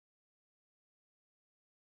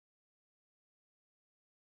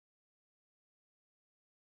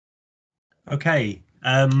Okay,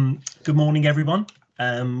 good morning, everyone.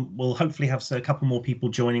 We'll hopefully have a couple more people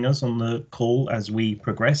joining us on the call as we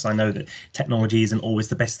progress. I know that technology isn't always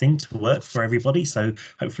the best thing to work for everybody, so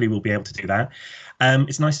hopefully we'll be able to do that.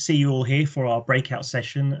 It's nice to see you all here for our breakout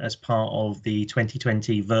session as part of the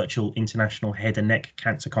 2020 Virtual International Head and Neck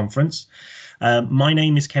Cancer Conference. My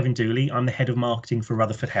name is Kevin Dooley. I'm the Head of Marketing for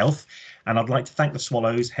Rutherford Health, and I'd like to thank the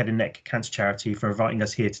Swallows Head and Neck Cancer Charity for inviting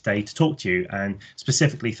us here today to talk to you, and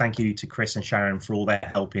specifically thank you to Chris and Sharon for all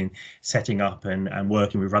their help in setting up and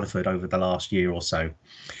working with Rutherford over the last year or so.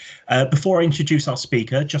 Before I introduce our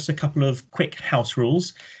speaker, just a couple of quick house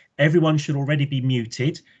rules. Everyone should already be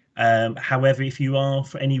muted. However, if you are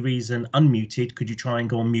for any reason unmuted, could you try and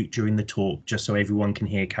go on mute during the talk just so everyone can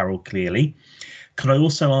hear Karol clearly? Could I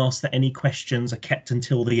also ask that any questions are kept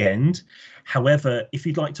until the end? However, if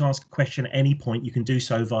you'd like to ask a question at any point, you can do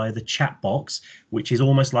so via the chat box, which is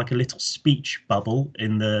almost like a little speech bubble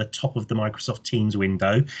in the top of the Microsoft Teams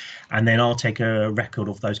window. And then I'll take a record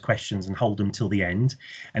of those questions and hold them till the end.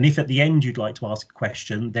 And if at the end you'd like to ask a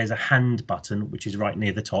question, there's a hand button, which is right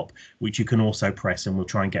near the top, which you can also press, and we'll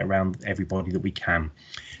try and get around everybody that we can.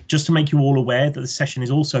 Just to make you all aware that the session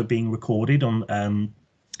is also being recorded on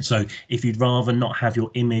so if you'd rather not have your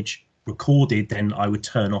image recorded, then I would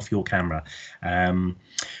turn off your camera.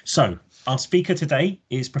 So our speaker today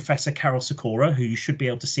is Professor Karol Sikora, who you should be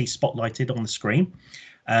able to see spotlighted on the screen.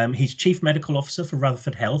 He's Chief Medical Officer for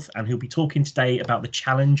Rutherford Health, and he'll be talking today about the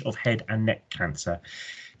challenge of head and neck cancer.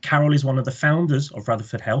 Karol is one of the founders of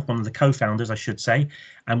Rutherford Health, one of the co-founders, I should say,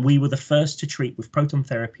 and we were the first to treat with proton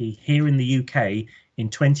therapy here in the UK in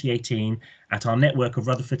 2018 at our network of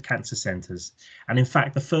Rutherford Cancer Centres. And in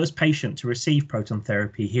fact, the first patient to receive proton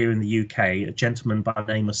therapy here in the UK, a gentleman by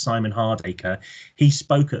the name of Simon Hardacre, he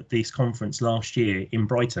spoke at this conference last year in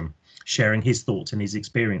Brighton, sharing his thoughts and his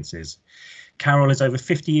experiences. Karol has over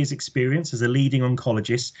 50 years experience as a leading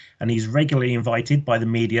oncologist, and he's regularly invited by the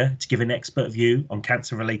media to give an expert view on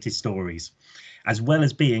cancer-related stories, as well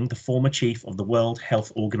as being the former chief of the World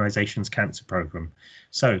Health Organization's cancer program.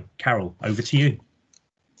 So, Karol, over to you.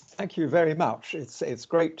 Thank you very much. It's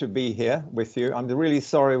great to be here with you. I'm really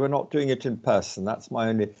sorry we're not doing it in person. That's my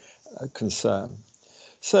only concern.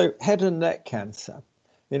 So, head and neck cancer.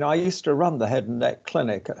 You know, I used to run the head and neck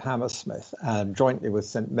clinic at Hammersmith and jointly with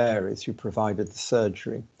St Mary's, who provided the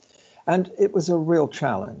surgery. And it was a real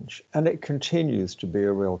challenge, and it continues to be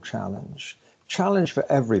a real challenge. Challenge for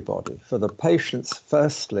everybody, for the patients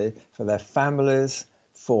firstly, for their families,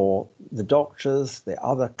 for the doctors, the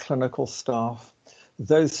other clinical staff,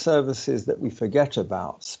 those services that we forget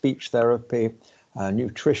about, speech therapy,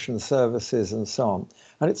 nutrition services, and so on.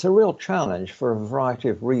 And it's a real challenge for a variety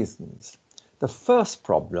of reasons. The first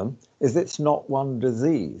problem is it's not one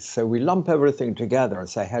disease. So we lump everything together and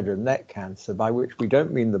say head and neck cancer, by which we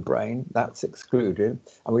don't mean the brain, that's excluded,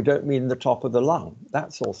 and we don't mean the top of the lung,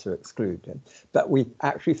 that's also excluded. But we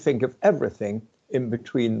actually think of everything in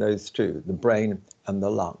between those two, the brain and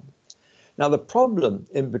the lung. Now, the problem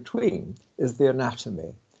in between is the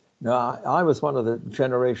anatomy. Now, I was one of the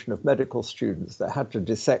generation of medical students that had to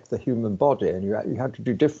dissect the human body, and you had to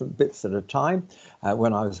do different bits at a time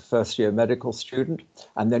when I was a first-year medical student,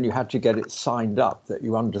 and then you had to get it signed up that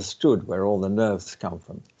you understood where all the nerves come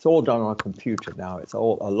from. It's all done on a computer now. It's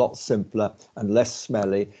all a lot simpler and less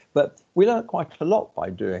smelly, but we learned quite a lot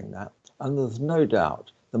by doing that, and there's no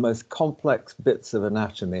doubt the most complex bits of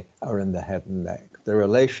anatomy are in the head and neck, the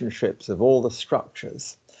relationships of all the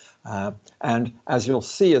structures. And as you'll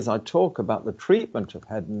see as I talk about the treatment of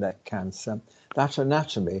head and neck cancer, that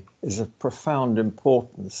anatomy is of profound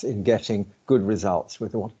importance in getting good results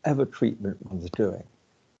with whatever treatment one's doing.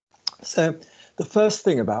 So the first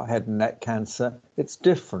thing about head and neck cancer, it's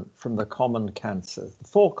different from the common cancers. The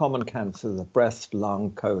four common cancers are breast,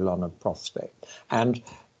 lung, colon, and prostate. And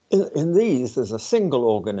in these, there's a single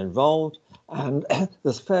organ involved, and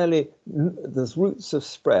there's routes of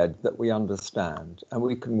spread that we understand, and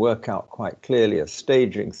we can work out quite clearly a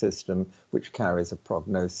staging system which carries a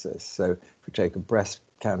prognosis. So if we take a breast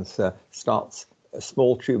cancer, starts a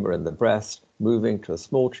small tumor in the breast, moving to a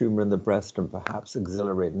small tumor in the breast and perhaps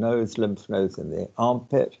axillary nodes, lymph nodes in the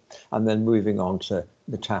armpit, and then moving on to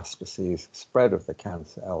metastases, spread of the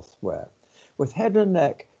cancer elsewhere. With head and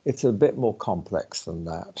neck, it's a bit more complex than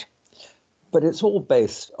that. But it's all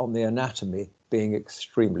based on the anatomy being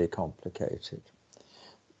extremely complicated.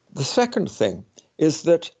 The second thing is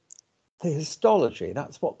that the histology,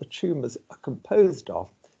 that's what the tumours are composed of,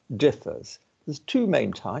 differs. There's two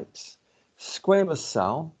main types: squamous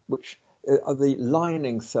cell, which are the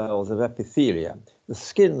lining cells of epithelia. The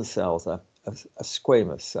skin cells are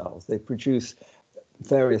squamous cells. They produce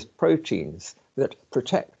various proteins that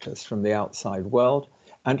protect us from the outside world,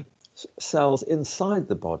 and cells inside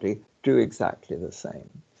the body do exactly the same.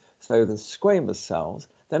 So there's squamous cells,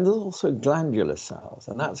 then there's also glandular cells,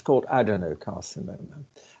 and that's called adenocarcinoma.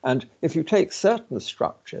 And if you take certain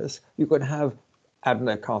structures, you can have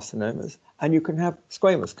adenocarcinomas and you can have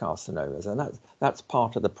squamous carcinomas, and that's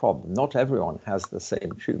part of the problem. Not everyone has the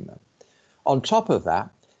same tumor. On top of that,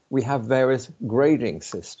 we have various grading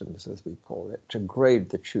systems, as we call it, to grade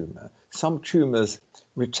the tumor. Some tumors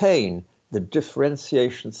retain the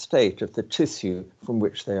differentiation state of the tissue from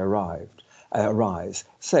which they arise.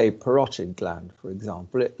 Say parotid gland, for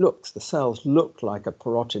example. The cells look like a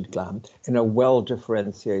parotid gland in a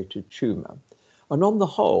well-differentiated tumor. And on the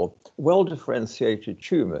whole, well-differentiated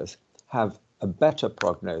tumors have a better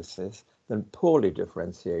prognosis than poorly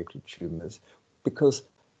differentiated tumors, because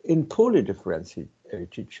in poorly differentiated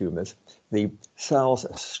tumors, the cells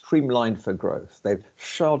are streamlined for growth. They've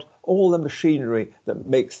shod all the machinery that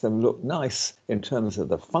makes them look nice in terms of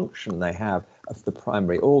the function they have of the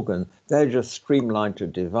primary organ. They're just streamlined to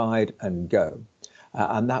divide and go.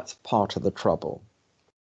 And that's part of the trouble.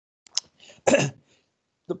 The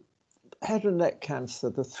head and neck cancer,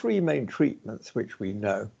 the three main treatments which we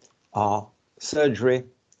know are surgery,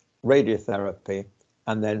 radiotherapy,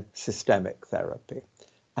 and then systemic therapy.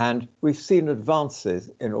 And we've seen advances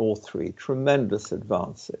in all three, tremendous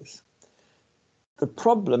advances. The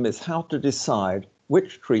problem is how to decide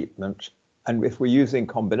which treatment, and if we're using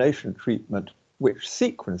combination treatment, which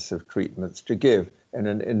sequence of treatments to give in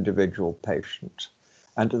an individual patient.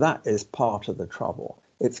 And that is part of the trouble.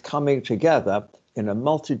 It's coming together in a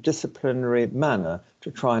multidisciplinary manner to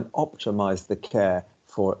try and optimize the care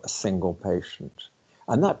for a single patient.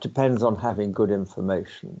 And that depends on having good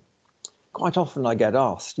information. Quite often I get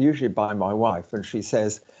asked, usually by my wife, and she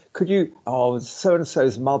says,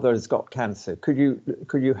 so-and-so's mother has got cancer, could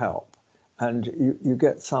you help? And you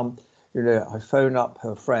get some, I phone up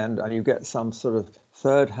her friend and you get some sort of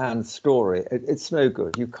third-hand story. It's no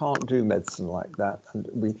good. You can't do medicine like that. And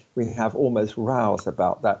we have almost rows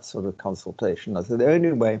about that sort of consultation. So the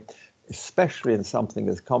only way, especially in something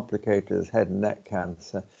as complicated as head and neck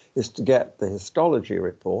cancer, is to get the histology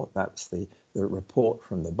report. That's the report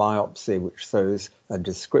from the biopsy, which shows a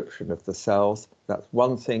description of the cells. That's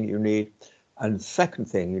one thing you need. And the second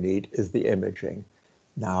thing you need is the imaging.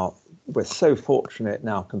 Now, we're so fortunate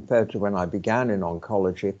now compared to when I began in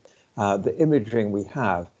oncology. The imaging we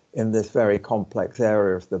have in this very complex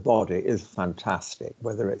area of the body is fantastic,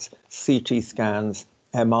 whether it's CT scans,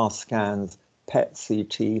 MR scans,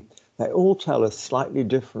 PET-CT. They all tell us slightly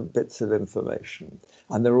different bits of information,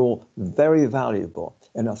 and they're all very valuable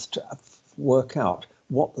in us to work out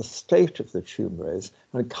what the state of the tumor is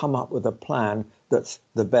and come up with a plan that's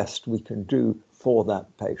the best we can do for that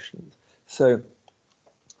patient. So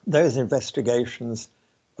those investigations,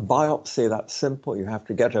 a biopsy, that's simple. You have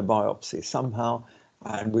to get a biopsy somehow,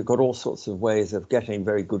 and we've got all sorts of ways of getting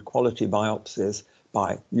very good quality biopsies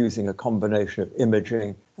by using a combination of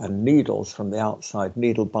imaging and needles from the outside,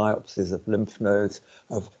 needle biopsies of lymph nodes,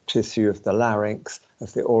 of tissue of the larynx,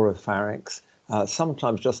 of the oropharynx,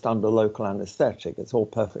 sometimes just under local anesthetic. It's all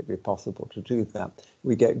perfectly possible to do that.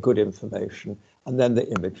 We get good information, and then the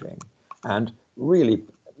imaging. And really,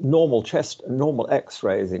 normal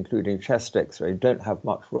x-rays, including chest x-ray, don't have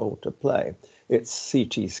much role to play. It's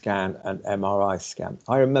CT scan and MRI scan.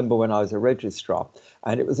 I remember when I was a registrar,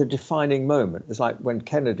 and it was a defining moment. It's like when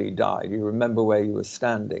Kennedy died, you remember where you were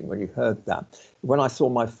standing when you heard that. When I saw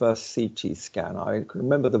my first CT scan, I can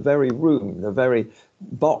remember the very room, the very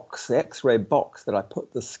box, the x-ray box that I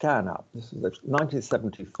put the scan up. This was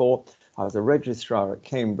 1974. I was a registrar at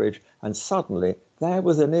Cambridge, and suddenly there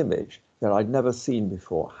was an image that I'd never seen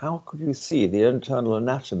before. How could you see the internal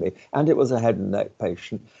anatomy? And it was a head and neck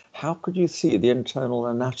patient. How could you see the internal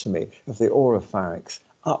anatomy of the oropharynx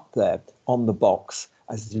up there on the box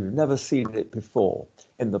as you've never seen it before?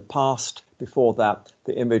 In the past, before that,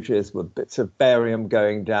 the images were bits of barium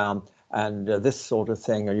going down and this sort of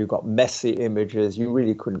thing, and you got messy images. You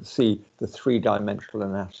really couldn't see the three-dimensional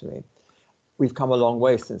anatomy. We've come a long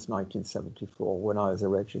way since 1974 when I was a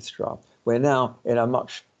registrar. We're now in a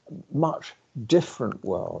much different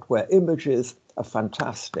world where images are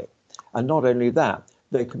fantastic. And not only that,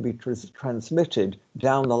 they can be transmitted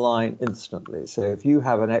down the line instantly. So if you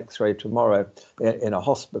have an x-ray tomorrow in a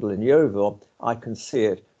hospital in Yeovil, I can see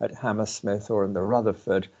it at Hammersmith or in the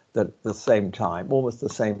Rutherford at the same time, almost the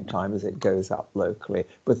same time as it goes up locally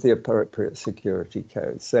with the appropriate security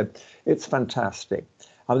codes. So it's fantastic.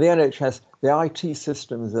 The NHS, the IT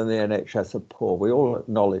systems in the NHS are poor. We all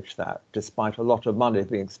acknowledge that, despite a lot of money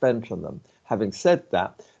being spent on them. Having said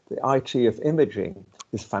that, the IT of imaging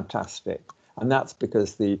is fantastic. And that's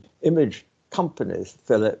because the image companies,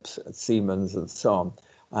 Philips, Siemens, and so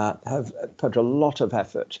on, have put a lot of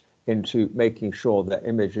effort into making sure that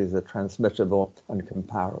images are transmittable and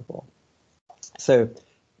comparable. So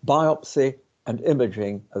biopsy and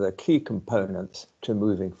imaging are the key components to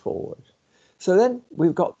moving forward. So then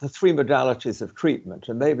we've got the three modalities of treatment,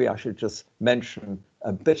 and maybe I should just mention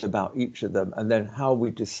a bit about each of them and then how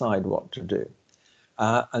we decide what to do.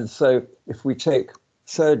 And so if we take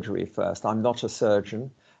surgery first, I'm not a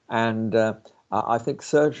surgeon, and I think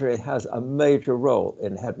surgery has a major role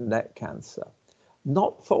in head and neck cancer.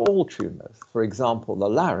 Not for all tumours. For example, the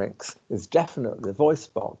larynx is definitely, the voice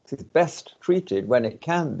box is best treated when it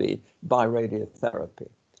can be by radiotherapy.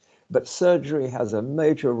 But surgery has a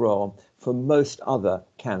major role for most other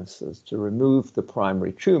cancers to remove the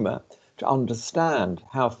primary tumour, to understand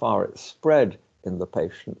how far it's spread in the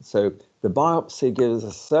patient. So the biopsy gives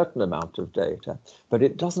a certain amount of data, but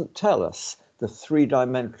it doesn't tell us the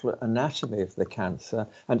three-dimensional anatomy of the cancer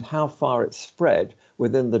and how far it's spread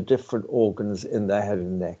within the different organs in the head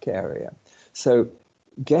and neck area. So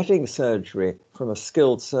getting surgery from a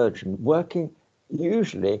skilled surgeon, working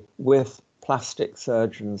usually with plastic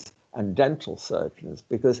surgeons and dental surgeons,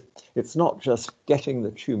 because it's not just getting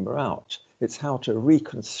the tumour out, it's how to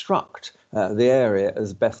reconstruct the area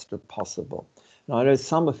as best as possible. Now, I know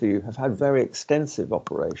some of you have had very extensive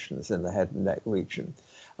operations in the head and neck region.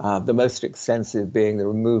 The most extensive being the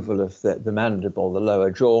removal of the mandible, the lower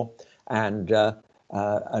jaw, and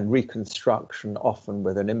reconstruction, often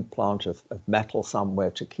with an implant of metal somewhere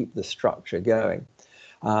to keep the structure going.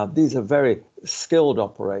 These are very skilled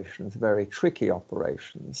operations, very tricky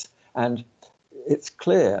operations, and it's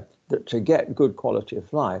clear that to get good quality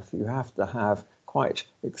of life, you have to have quite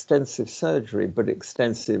extensive surgery, but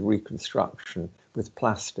extensive reconstruction with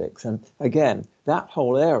plastics. And again, that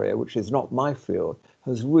whole area, which is not my field,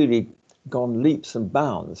 has really gone leaps and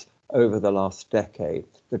bounds over the last decade.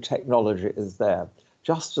 The technology is there.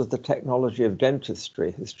 Just as the technology of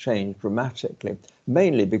dentistry has changed dramatically,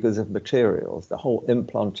 mainly because of materials, the whole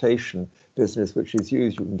implantation business which is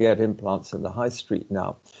used, you can get implants in the high street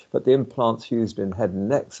now, but the implants used in head and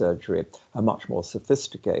neck surgery are much more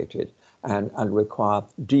sophisticated and require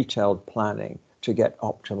detailed planning to get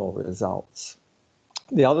optimal results.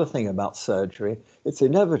 The other thing about surgery, it's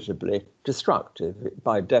inevitably destructive.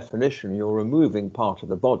 By definition, you're removing part of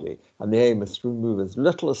the body, and the aim is to remove as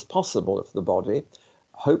little as possible of the body,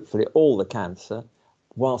 hopefully all the cancer,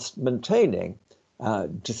 whilst maintaining,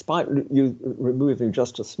 despite you removing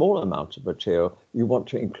just a small amount of material, you want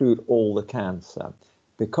to include all the cancer.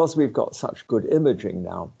 Because we've got such good imaging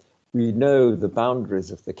now, we know the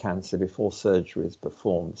boundaries of the cancer before surgery is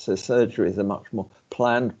performed. So surgery is a much more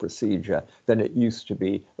planned procedure than it used to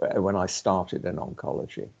be when I started in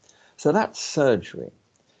oncology. So that's surgery.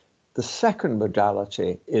 The second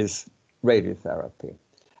modality is radiotherapy.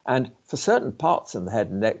 And for certain parts in the head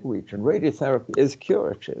and neck region, radiotherapy is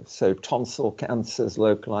curative. So tonsil cancers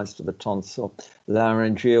localized to the tonsil,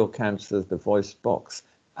 laryngeal cancers, the voice box,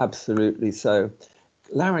 absolutely so.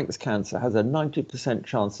 Larynx cancer has a 90%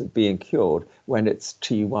 chance of being cured when it's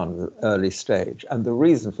T1, early stage. And the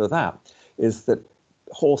reason for that is that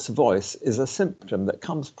hoarse voice is a symptom that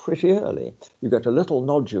comes pretty early. You get a little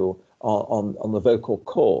nodule on the vocal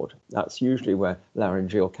cord. That's usually where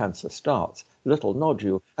laryngeal cancer starts. Little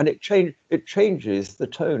nodule, and it changes the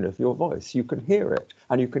tone of your voice. You can hear it,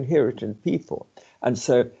 and you can hear it in people. And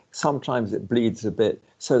so sometimes it bleeds a bit.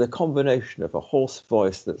 So the combination of a hoarse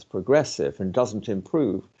voice that's progressive and doesn't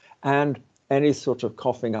improve, and any sort of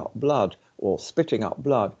coughing up blood or spitting up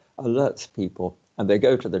blood alerts people, and they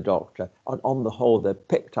go to the doctor. And on the whole, they're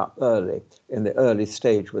picked up early, in the early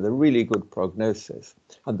stage, with a really good prognosis.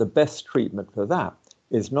 And the best treatment for that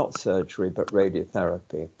is not surgery, but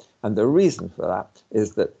radiotherapy. And the reason for that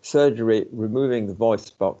is that surgery, removing the voice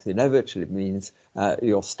box, inevitably means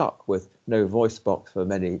you're stuck with no voice box for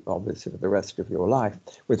obviously, for the rest of your life.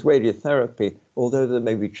 With radiotherapy, although there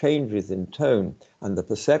may be changes in tone and the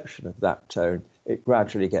perception of that tone, it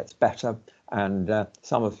gradually gets better. And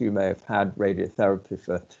some of you may have had radiotherapy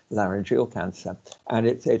for laryngeal cancer. And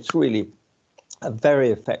it's really a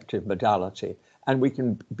very effective modality. And we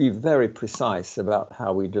can be very precise about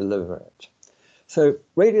how we deliver it. So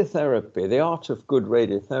radiotherapy, the art of good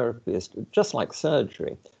radiotherapy is just like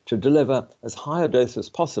surgery, to deliver as high a dose as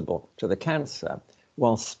possible to the cancer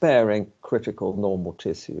while sparing critical normal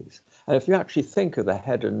tissues. And if you actually think of the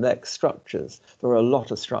head and neck structures, there are a lot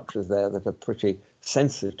of structures there that are pretty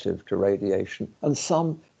sensitive to radiation and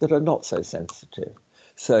some that are not so sensitive.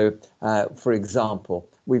 So, for example,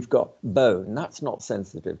 we've got bone. That's not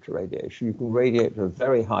sensitive to radiation. You can radiate to a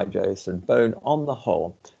very high dose, and bone, on the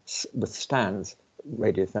whole, withstands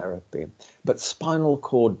radiotherapy. But spinal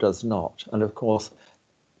cord does not. And of course,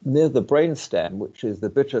 near the brainstem, which is the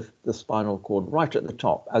bit of the spinal cord right at the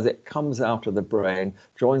top, as it comes out of the brain,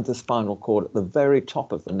 joins the spinal cord at the very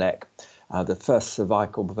top of the neck, the first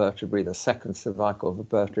cervical vertebrae, the second cervical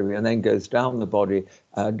vertebrae, and then goes down the body,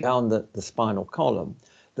 down the spinal column.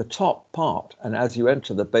 The top part, and as you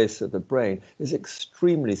enter the base of the brain, is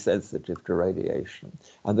extremely sensitive to radiation.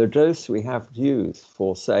 And the dose we have used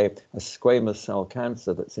for, say, a squamous cell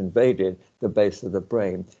cancer that's invaded the base of the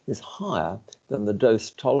brain is higher than the dose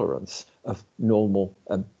tolerance of normal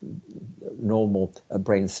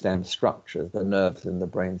brainstem structure, the nerves in the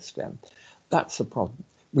brainstem. That's a problem.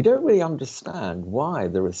 We don't really understand why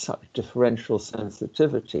there is such differential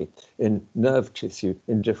sensitivity in nerve tissue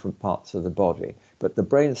in different parts of the body, but the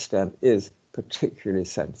brainstem is particularly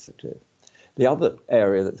sensitive. The other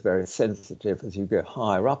area that's very sensitive as you go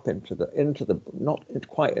higher up into the not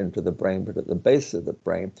quite into the brain, but at the base of the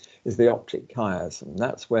brain, is the optic chiasm.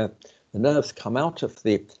 That's where the nerves come out of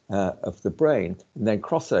the brain and then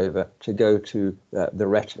cross over to go to the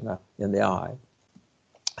retina in the eye.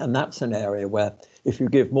 And that's an area where if you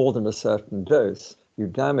give more than a certain dose, you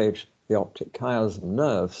damage the optic chiasm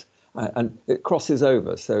nerves and it crosses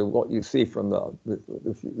over. So what you see from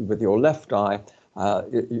with your left eye,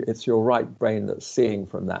 it's your right brain that's seeing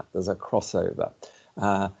from that. There's a crossover.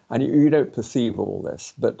 And you don't perceive all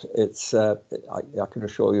this, but it's I can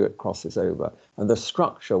assure you it crosses over. And the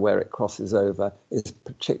structure where it crosses over is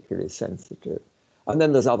particularly sensitive. And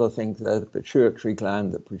then there's other things, the pituitary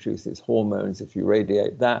gland that produces hormones. If you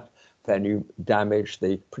radiate that, then you damage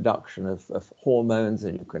the production of hormones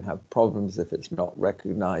and you can have problems if it's not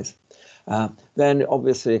recognized. Then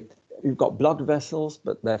obviously you've got blood vessels,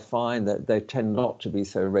 but they're fine. They tend not to be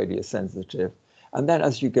so radiosensitive. And then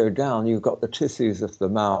as you go down, you've got the tissues of the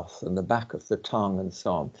mouth and the back of the tongue and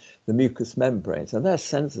so on, the mucous membranes, and they're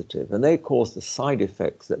sensitive and they cause the side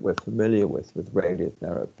effects that we're familiar with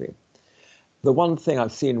radiotherapy. The one thing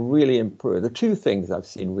I've seen really improve, the two things I've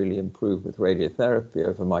seen really improve with radiotherapy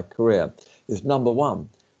over my career is, number one,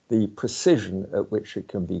 the precision at which it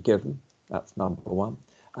can be given. That's number one.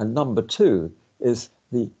 And number two is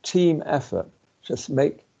the team effort to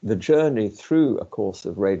make the journey through a course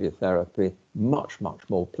of radiotherapy much, much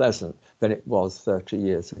more pleasant than it was 30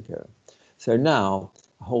 years ago. So now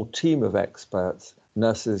a whole team of experts,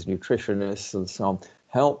 nurses, nutritionists, and so on,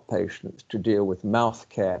 help patients to deal with mouth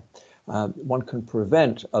care. One can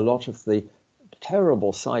prevent a lot of the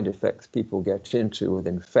terrible side effects people get into with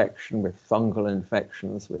infection, with fungal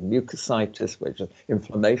infections, with mucositis, which is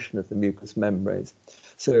inflammation of the mucous membranes.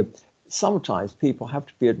 So sometimes people have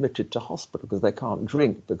to be admitted to hospital because they can't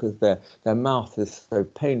drink because their mouth is so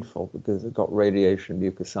painful because they've got radiation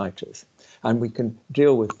mucositis. And we can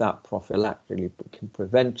deal with that prophylactically, we can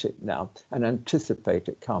prevent it now and anticipate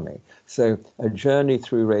it coming. So a journey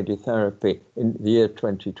through radiotherapy in the year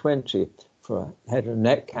 2020 for head and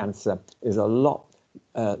neck cancer is a lot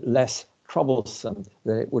less troublesome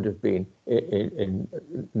than it would have been in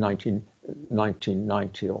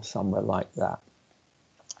 1990 or somewhere like that.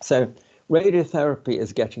 So radiotherapy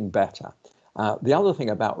is getting better. The other thing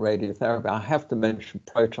about radiotherapy, I have to mention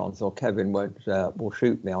protons or Kevin will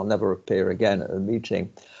shoot me. I'll never appear again at a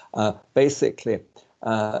meeting. Basically,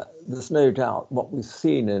 there's no doubt what we've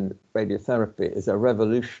seen in radiotherapy is a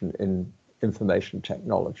revolution in information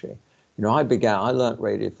technology. You know, I learnt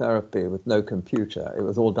radiotherapy with no computer. It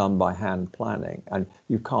was all done by hand planning, and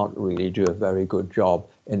you can't really do a very good job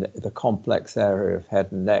in the complex area of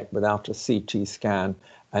head and neck without a CT scan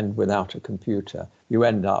and without a computer. You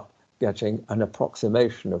end up getting an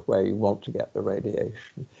approximation of where you want to get the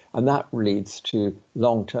radiation. And that leads to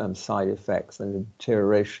long-term side effects and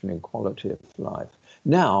deterioration in quality of life.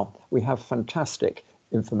 Now we have fantastic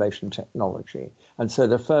information technology. And so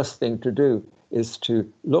the first thing to do is to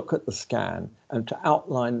look at the scan and to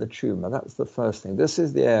outline the tumor. That's the first thing. This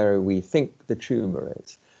is the area we think the tumor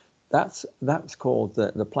is. That's called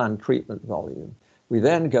the planned treatment volume. We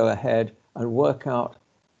then go ahead and work out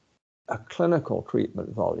a clinical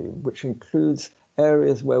treatment volume, which includes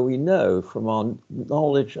areas where we know from our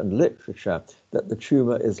knowledge and literature that the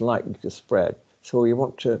tumor is likely to spread. So we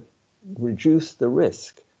want to reduce the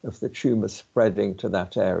risk of the tumor spreading to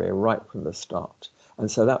that area right from the start. And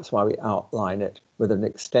so that's why we outline it with an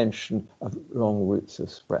extension of long routes of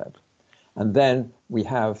spread. And then we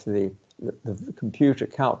have the computer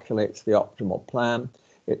calculates the optimal plan.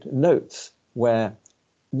 It notes where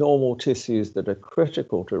normal tissues that are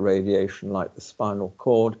critical to radiation, like the spinal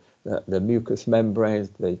cord, the mucous membranes,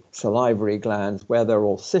 the salivary glands, where they're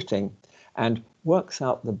all sitting, and works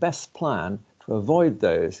out the best plan to avoid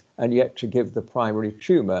those and yet to give the primary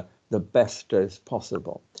tumour the best dose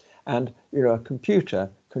possible. And a computer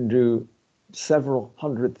can do several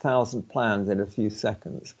 100,000 plans in a few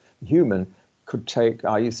seconds. Human could take,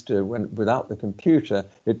 I used to, without the computer,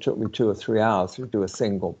 it took me 2 or 3 hours to do a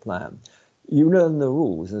single plan. You learn the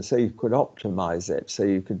rules, and so you could optimize it, so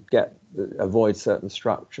you could avoid certain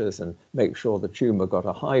structures and make sure the tumor got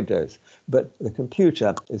a high dose. But the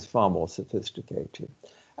computer is far more sophisticated.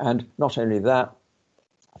 And not only that,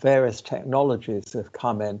 various technologies have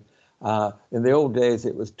come in. In the old days,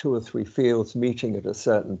 it was 2 or 3 fields meeting at a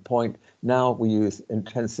certain point. Now we use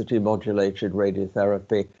intensity modulated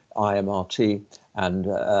radiotherapy, IMRT,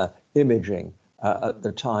 and imaging at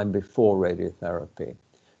the time before radiotherapy.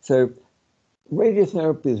 So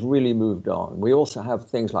radiotherapy has really moved on. We also have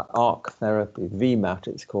things like arc therapy, VMAT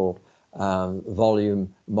it's called,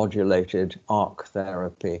 volume modulated arc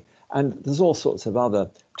therapy. And there's all sorts of other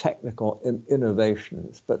technical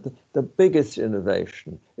innovations, but the biggest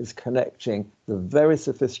innovation is connecting the very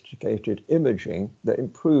sophisticated imaging that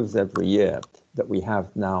improves every year that we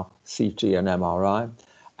have now, CT and MRI,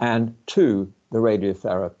 and to the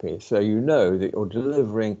radiotherapy. So you know that you're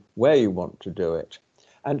delivering where you want to do it.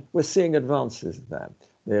 And we're seeing advances there.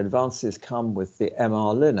 The advances come with the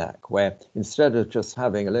MR-Linac, where instead of just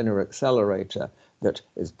having a linear accelerator that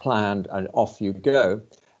is planned and off you go,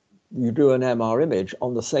 you do an MR image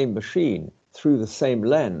on the same machine through the same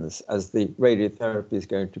lens as the radiotherapy is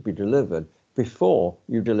going to be delivered before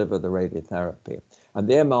you deliver the radiotherapy. And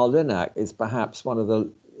the MR-Linac is perhaps one of the,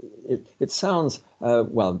 it sounds,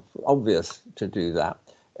 well, obvious to do that.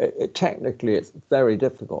 Technically, it's very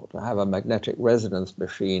difficult to have a magnetic resonance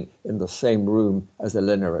machine in the same room as a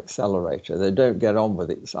linear accelerator. They don't get on with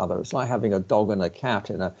each other. It's like having a dog and a cat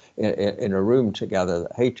in a room together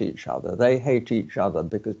that hate each other. They hate each other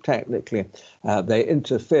because technically they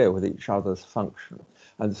interfere with each other's function.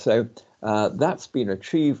 And so that's been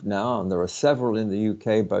achieved now, and there are several in the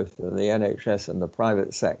UK, both in the NHS and the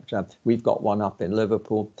private sector. We've got one up in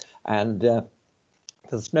Liverpool, and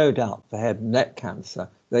there's no doubt for head and neck cancer,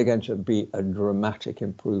 they're going to be a dramatic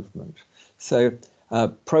improvement. So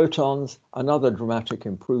protons, another dramatic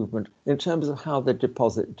improvement in terms of how they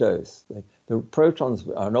deposit dose. The protons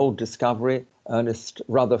are an old discovery. Ernest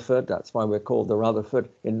Rutherford, that's why we're called the Rutherford,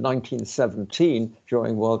 in 1917,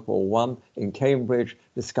 during World War I, in Cambridge,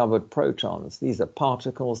 discovered protons. These are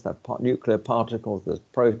particles, they're nuclear particles. There's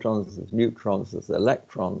protons, there's neutrons, there's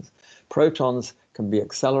electrons. Protons can be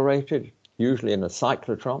accelerated, usually in a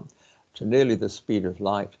cyclotron, to nearly the speed of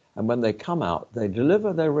light. And when they come out, they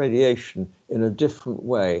deliver their radiation in a different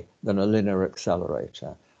way than a linear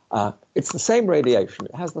accelerator. It's the same radiation.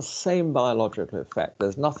 It has the same biological effect.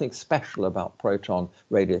 There's nothing special about proton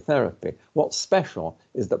radiotherapy. What's special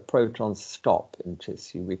is that protons stop in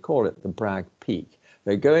tissue. We call it the Bragg peak.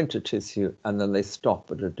 They go into tissue and then they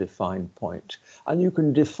stop at a defined point. And you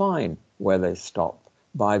can define where they stop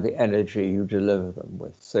by the energy you deliver them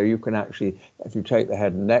with. So you can actually, if you take the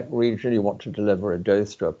head and neck region, you want to deliver a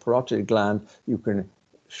dose to a parotid gland, you can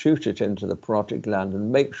shoot it into the parotid gland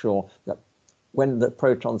and make sure that when the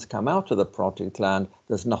protons come out of the parotid gland,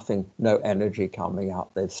 there's no energy coming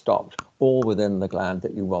out. They've stopped all within the gland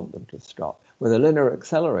that you want them to stop. With a linear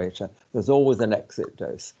accelerator, there's always an exit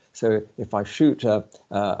dose. So if I shoot a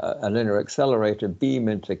linear accelerator beam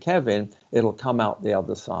into Kevin, it'll come out the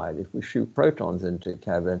other side. If we shoot protons into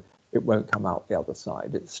Kevin, it won't come out the other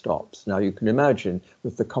side. It stops. Now you can imagine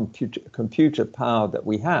with the computer power that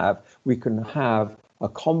we can have a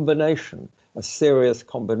combination, a serious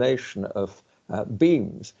combination of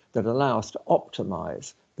beams that allow us to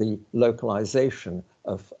optimize the localization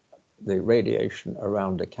of the radiation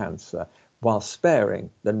around a cancer while sparing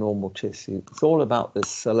the normal tissue. It's all about this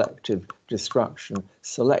selective destruction,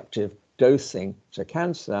 selective dosing to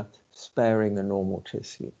cancer, sparing the normal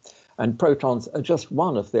tissue. And protons are just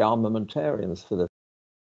one of the armamentariums for this.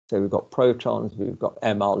 So we've got protons, we've got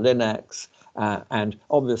MR-Linacs, and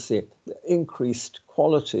obviously the increased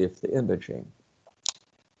quality of the imaging.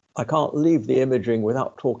 I can't leave the imaging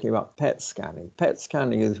without talking about PET scanning. PET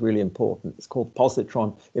scanning is really important. It's called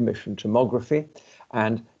positron emission tomography.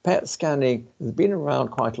 And PET scanning has been around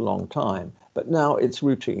quite a long time, but now it's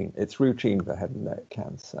routine. It's routine for head and neck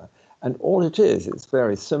cancer. And all it is, it's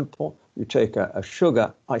very simple. You take a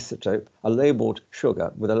sugar isotope, a labeled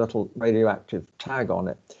sugar with a little radioactive tag on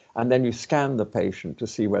it, and then you scan the patient to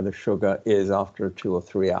see where the sugar is after 2 or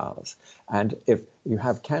 3 hours. And if you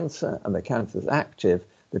have cancer and the cancer is active,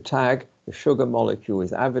 the tag the sugar molecule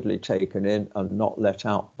is avidly taken in and not let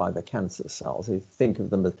out by the cancer cells. You think of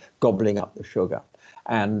them as gobbling up the sugar.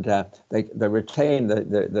 And they retain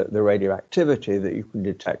the radioactivity that you can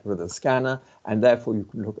detect with a scanner, and therefore you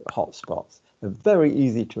can look at hotspots. They're very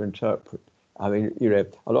easy to interpret. I mean,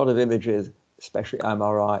 a lot of images, especially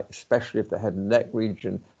MRI, especially if the head and neck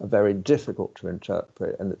region, are very difficult to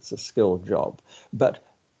interpret, and it's a skilled job. But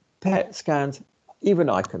PET scans, even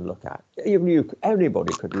I can look at. Even you,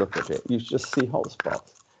 anybody could look at it. You just see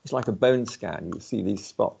hotspots. It's like a bone scan. You see these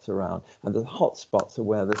spots around, and the hotspots are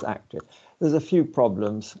where there's active. There's a few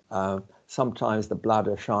problems. Sometimes the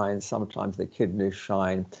bladder shines, sometimes the kidneys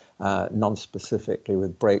shine, non-specifically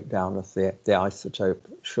with breakdown of the isotope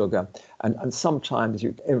sugar. And sometimes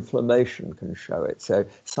inflammation can show it. So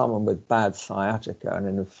someone with bad sciatica and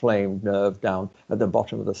an inflamed nerve down at the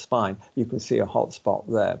bottom of the spine, you can see a hot spot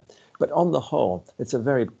there. But on the whole, it's a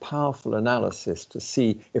very powerful analysis to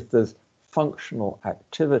see if there's functional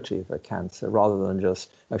activity of a cancer rather than just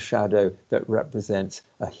a shadow that represents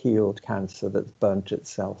a healed cancer that's burnt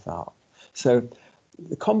itself out. So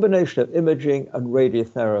the combination of imaging and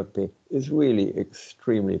radiotherapy is really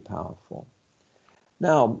extremely powerful.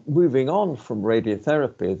 Now, moving on from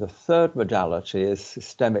radiotherapy, the third modality is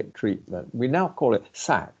systemic treatment. We now call it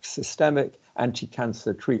SAT, systemic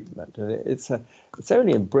anti-cancer treatment. And it's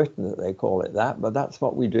only in Britain that they call it that, but that's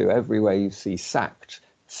what we do everywhere you see SACT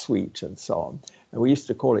suite and so on. And we used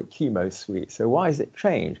to call it chemo suite. So why has it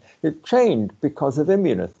changed? It changed because of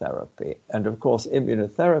immunotherapy. And of course,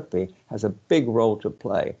 immunotherapy has a big role to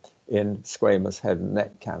play in squamous head and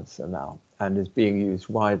neck cancer now, and is being used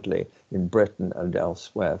widely in Britain and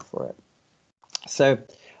elsewhere for it. So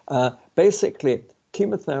basically,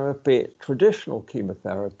 chemotherapy, traditional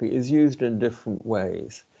chemotherapy, is used in different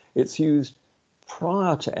ways. It's used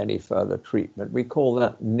prior to any further treatment. We call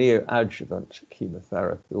that neoadjuvant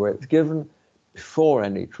chemotherapy, where it's given before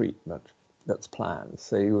any treatment that's planned.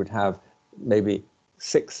 So you would have maybe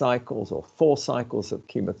 6 cycles or 4 cycles of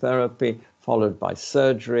chemotherapy, followed by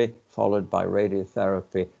surgery, followed by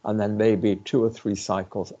radiotherapy, and then maybe 2 or 3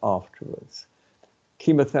 cycles afterwards.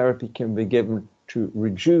 Chemotherapy can be given to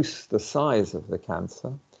reduce the size of the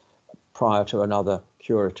cancer prior to another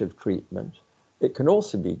curative treatment. It can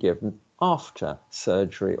also be given after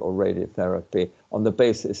surgery or radiotherapy on the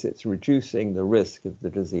basis it's reducing the risk of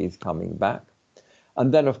the disease coming back.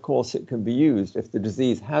 And then, of course, it can be used if the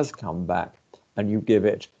disease has come back and you give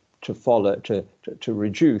it to follow to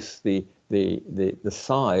reduce the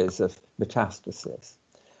size of metastasis.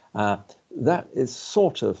 That is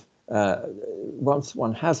sort of once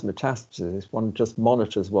one has metastasis, one just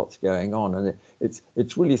monitors what's going on, and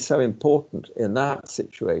it's really so important in that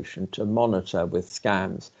situation to monitor with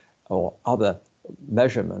scans or other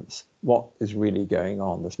measurements what is really going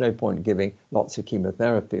on. There's no point giving lots of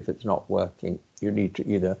chemotherapy if it's not working. You need to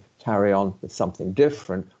either carry on with something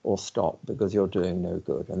different or stop because you're doing no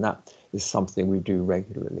good. And that is something we do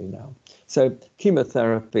regularly now. So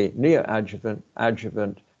chemotherapy, neoadjuvant,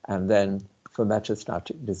 adjuvant, and then for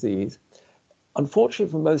metastatic disease.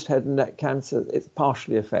 Unfortunately, for most head and neck cancer, it's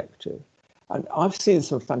partially effective. And I've seen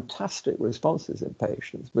some fantastic responses in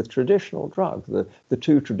patients with traditional drugs. The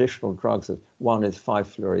 2 traditional drugs, one is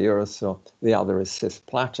 5-fluorouracil, the other is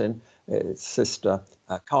cisplatin. Its sister,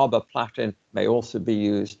 carboplatin, may also be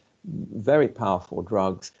used. Very powerful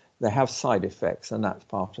drugs. They have side effects, and that's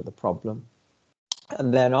part of the problem.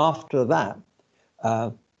 And then after that,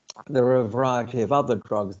 there are a variety of other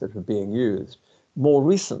drugs that are being used. More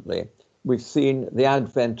recently, we've seen the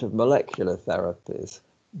advent of molecular therapies,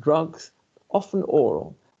 drugs, often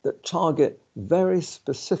oral, that target very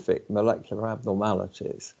specific molecular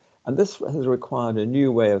abnormalities. And this has required a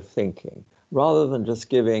new way of thinking. Rather than just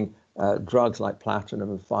giving drugs like platinum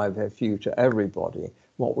and 5-FU to everybody,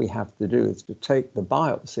 what we have to do is to take the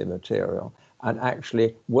biopsy material and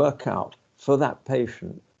actually work out for that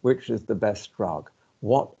patient which is the best drug.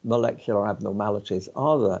 What molecular abnormalities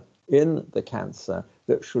are there in the cancer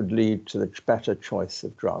that should lead to the better choice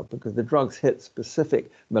of drug? Because the drugs hit specific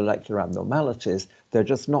molecular abnormalities, they're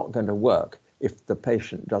just not going to work if the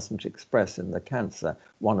patient doesn't express in the cancer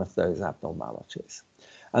one of those abnormalities.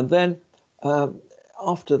 And then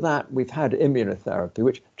after that, we've had immunotherapy,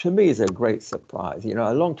 which to me is a great surprise. You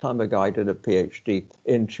know, a long time ago, I did a PhD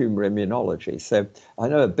in tumor immunology, so I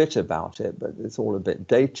know a bit about it, but it's all a bit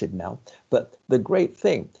dated now. But the great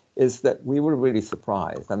thing is that we were really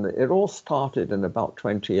surprised. And it all started in about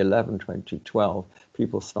 2011, 2012.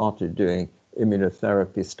 People started doing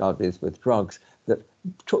immunotherapy studies with drugs that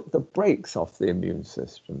took the brakes off the immune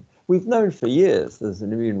system, we've known for years there's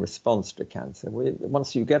an immune response to cancer.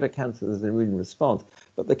 Once you get a cancer, there's an immune response,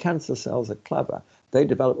 but the cancer cells are clever. They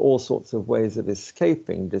develop all sorts of ways of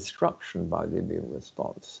escaping destruction by the immune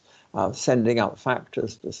response, sending out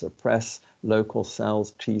factors to suppress local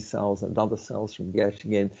cells, T cells and other cells from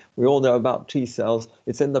getting in. We all know about T cells.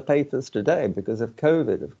 It's in the papers today because of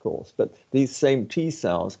COVID, of course, but these same T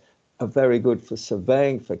cells are very good for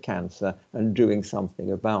surveying for cancer and doing something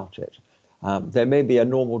about it. There may be a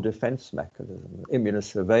normal defense mechanism,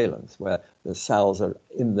 immunosurveillance, where the cells are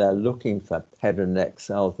in there looking for head and neck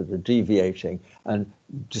cells that are deviating and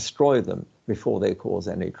destroy them before they cause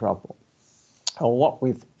any trouble. And what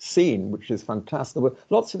we've seen, which is fantastic, there were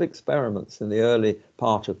lots of experiments in the early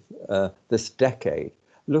part of this decade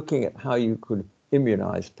looking at how you could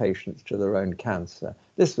immunize patients to their own cancer.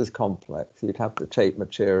 This was complex. You'd have to take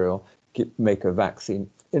material, make a vaccine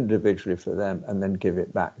individually for them, and then give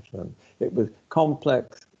it back to them. It was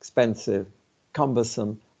complex, expensive,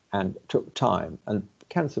 cumbersome, and took time. And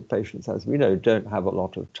cancer patients, as we know, don't have a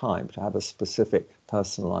lot of time to have a specific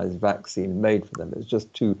personalized vaccine made for them. It's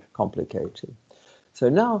just too complicated. So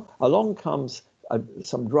now along comes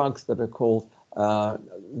some drugs that are called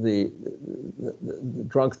the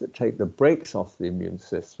drugs that take the brakes off the immune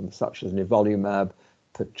system, such as nivolumab,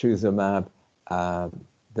 pertuzumab,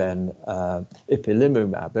 then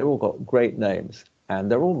ipilimumab. They've all got great names, and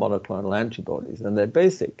they're all monoclonal antibodies, and they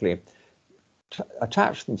basically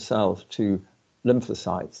attach themselves to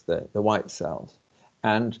lymphocytes, the white cells,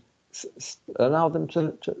 and allow them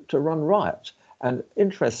to run riot. And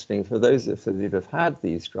interesting, for those of you that have had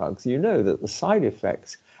these drugs, you know that the side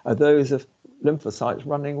effects are those of lymphocytes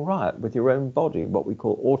running riot with your own body, what we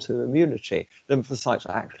call autoimmunity. Lymphocytes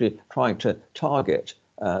are actually trying to target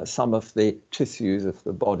some of the tissues of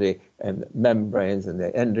the body and membranes and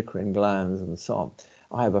the endocrine glands and so on.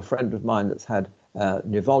 I have a friend of mine that's had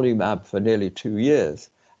nivolumab for nearly 2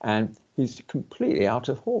 years, and he's completely out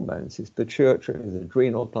of hormones. His pituitary, his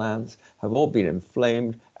adrenal glands have all been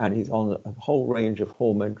inflamed, and he's on a whole range of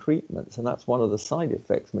hormone treatments. And that's one of the side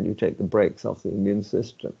effects when you take the brakes off the immune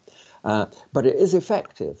system. But it is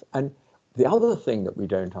effective. And the other thing that we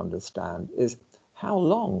don't understand is how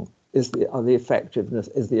long is the effectiveness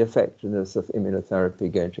of immunotherapy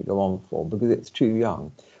going to go on for, because it's too young.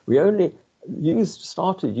 We only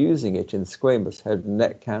started using it in squamous head and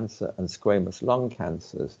neck cancer and squamous lung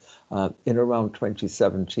cancers in around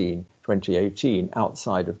 2017, 2018,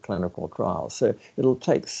 outside of clinical trials. So it'll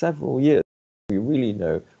take several years. We really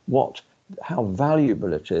know how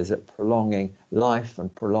valuable it is at prolonging life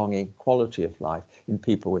and prolonging quality of life in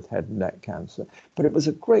people with head and neck cancer. But it was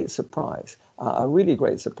a great surprise, a really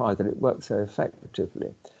great surprise that it worked so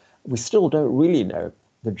effectively. We still don't really know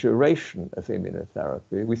the duration of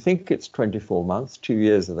immunotherapy. We think it's 24 months, 2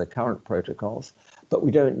 years of the current protocols, but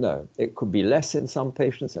we don't know. It could be less in some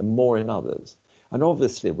patients and more in others. And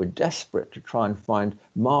obviously, we're desperate to try and find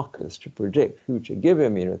markers to predict who to give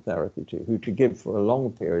immunotherapy to, who to give for a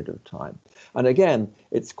long period of time. And again,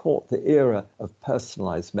 it's caught the era of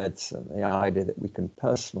personalized medicine, the idea that we can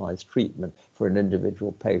personalize treatment for an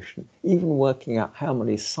individual patient, even working out how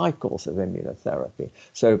many cycles of immunotherapy.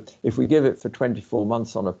 So if we give it for 24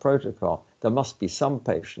 months on a protocol, there must be some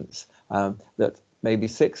patients that maybe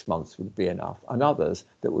 6 months would be enough, and others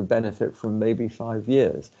that would benefit from maybe 5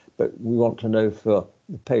 years. But we want to know for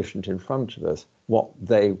the patient in front of us what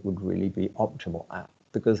they would really be optimal at,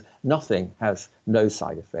 because nothing has no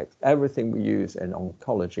side effects. Everything we use in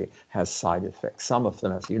oncology has side effects, some of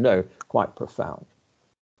them, as you know, quite profound.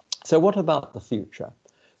 So what about the future?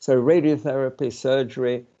 So radiotherapy,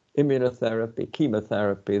 surgery, immunotherapy,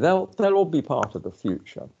 chemotherapy, they'll all be part of the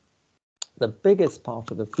future. The biggest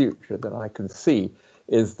part of the future that I can see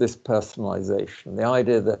is this personalization, the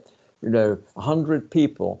idea that 100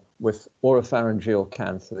 people with oropharyngeal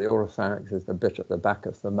cancer. The oropharynx is the bit at the back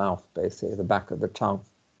of the mouth, basically, the back of the tongue.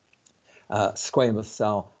 Squamous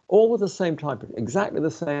cell, all with the same type of, exactly the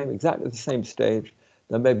same stage.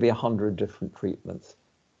 There may be 100 different treatments,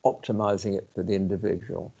 optimizing it for the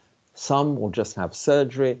individual. Some will just have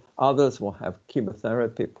surgery, others will have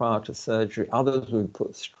chemotherapy prior to surgery, others will be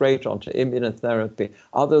put straight onto immunotherapy,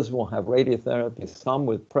 others will have radiotherapy, some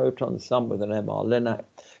with protons, some with an MR-Linac.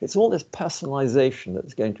 It's all this personalization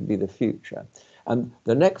that's going to be the future. And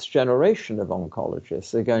the next generation of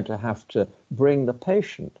oncologists are going to have to bring the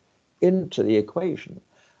patient into the equation.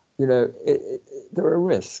 There are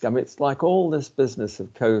risks. I mean, it's like all this business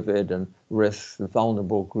of COVID and risks, the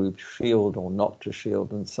vulnerable groups, shield or not to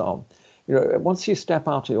shield and so on. You know, once you step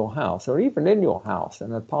out of your house, or even in your house,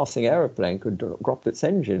 and a passing aeroplane could drop its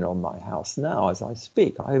engine on my house now as I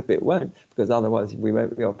speak. I hope it won't, because otherwise we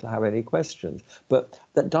won't be able to have any questions. But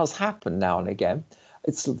that does happen now and again.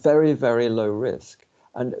 It's very, very low risk.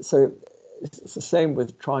 And so it's the same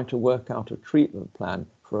with trying to work out a treatment plan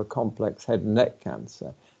for a complex head and neck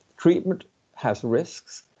cancer. Treatment has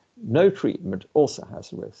risks. No treatment also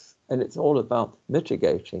has risks. And it's all about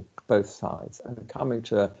mitigating both sides and coming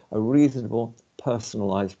to a reasonable,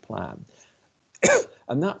 personalized plan.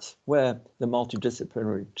 And that's where the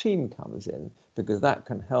multidisciplinary team comes in, because that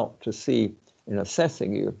can help to see, in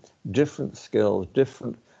assessing you, different skills,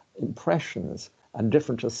 different impressions, and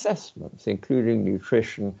different assessments, including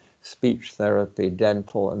nutrition, speech therapy,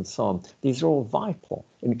 dental, and so on. These are all vital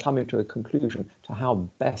in coming to a conclusion to how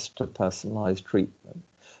best to personalize treatment.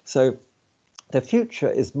 So the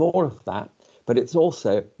future is more of that, but it's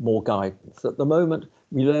also more guidance. At the moment,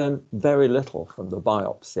 we learn very little from the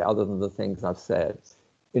biopsy, other than the things I've said.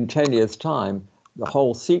 In 10 years' time, the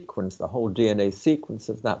whole sequence, the whole DNA sequence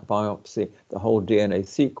of that biopsy, the whole DNA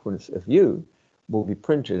sequence of you will be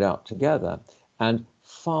printed out together, and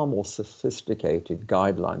far more sophisticated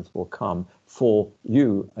guidelines will come for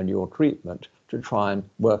you and your treatment to try and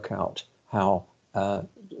work out how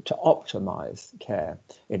to optimize care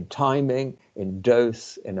in timing, in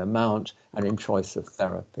dose, in amount, and in choice of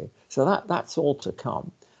therapy. So that's all to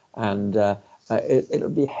come. And it'll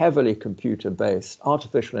be heavily computer-based.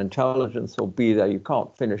 Artificial intelligence will be there. You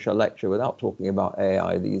can't finish a lecture without talking about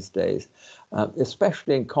AI these days,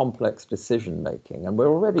 especially in complex decision-making. And we're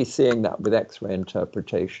already seeing that with X-ray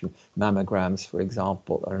interpretation. Mammograms, for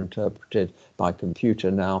example, are interpreted by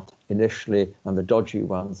computer now initially, and the dodgy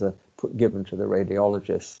ones are given to the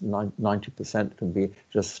radiologists. 90% can be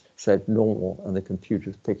just said normal, and the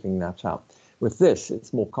computer's picking that up. With this,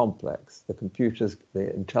 it's more complex. The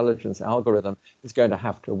intelligence algorithm is going to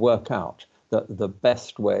have to work out the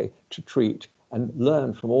best way to treat and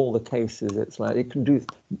learn from all the cases. It's like it can do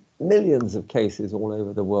millions of cases all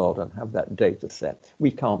over the world and have that data set. We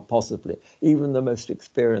can't possibly. Even the most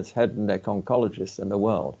experienced head and neck oncologist in the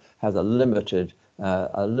world has a limited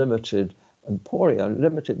a limited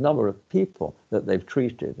number of people that they've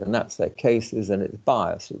treated, and that's their cases, and it's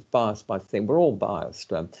biased. It's biased by thing. We're all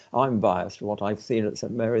biased. I'm biased from what I've seen at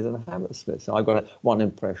St. Mary's and Hammersmith. So I've got one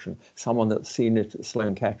impression. Someone that's seen it at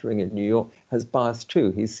Sloan Kettering in New York has bias too.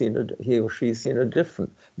 He or she's seen a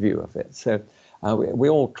different view of it. So we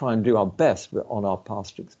all try and do our best on our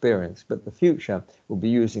past experience, but the future will be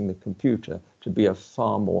using the computer to be a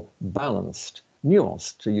far more balanced,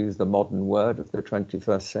 nuanced, to use the modern word of the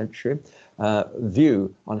 21st century,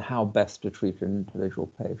 view on how best to treat an individual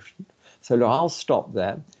patient. So look, I'll stop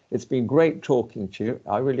there. It's been great talking to you.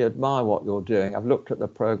 I really admire what you're doing. I've looked at the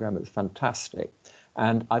program. It's fantastic.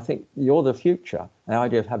 And I think you're the future. The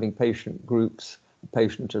idea of having patient groups,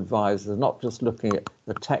 patient advisors, not just looking at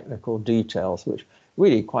the technical details, which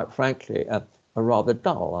really, quite frankly, are rather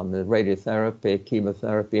dull. On the radiotherapy,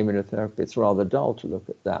 chemotherapy, immunotherapy, it's rather dull to look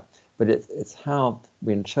at that. But it's how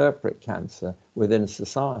we interpret cancer within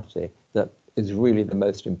society that is really the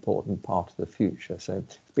most important part of the future. So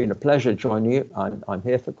it's been a pleasure joining you. I'm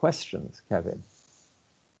here for questions, Kevin.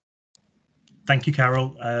 Thank you,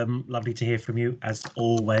 Karol. Lovely to hear from you, as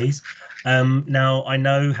always. Now, I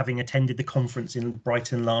know, having attended the conference in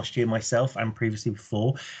Brighton last year myself and previously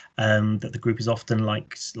before, that the group is often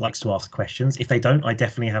likes to ask questions. If they don't, I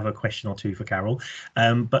definitely have a question or two for Karol.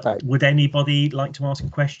 But right. Would anybody like to ask a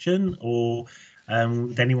question, or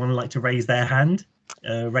would anyone like to raise their hand?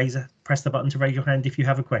 Press the button to raise your hand if you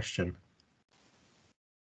have a question.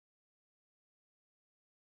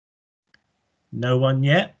 No one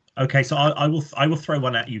yet? Okay, so I will throw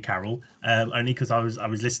one at you, Karol, only because I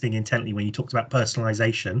was listening intently when you talked about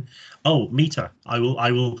personalization. Oh, Mita, I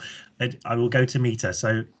will go to Mita.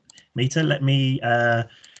 So, Mita, let me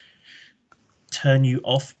turn you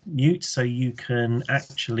off mute so you can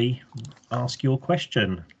actually ask your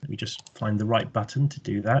question. Let me just find the right button to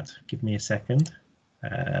do that. Give me a second.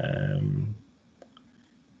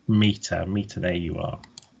 Mita, there you are.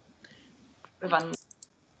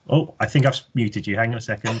 Oh, I think I've muted you. Hang on a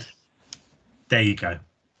second. There you go.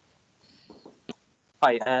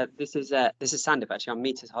 Hi, this is Sandeep. Actually, I'm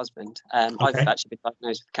Mita's husband. Okay. I've actually been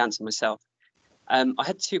diagnosed with cancer myself. I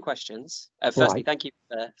had two questions. Firstly, Thank you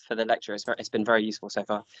for the lecture. It's been very useful so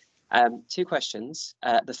far. Two questions.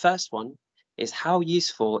 The first one is, how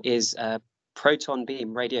useful is proton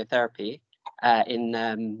beam radiotherapy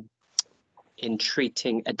in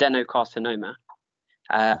treating adenocarcinoma,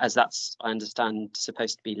 as that's, I understand,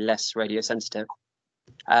 supposed to be less radiosensitive?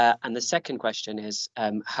 And the second question is,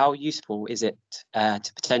 how useful is it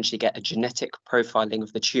to potentially get a genetic profiling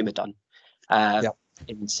of the tumour done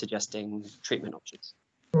in suggesting treatment options?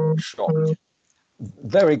 Sure.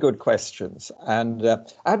 Very good questions. And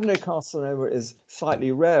adenocarcinoma is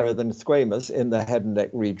slightly rarer than squamous in the head and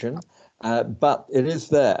neck region, but it is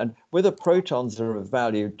there. And whether protons are of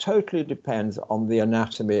value totally depends on the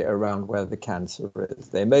anatomy around where the cancer is.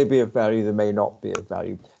 They may be of value, they may not be of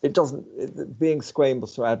value. It doesn't, being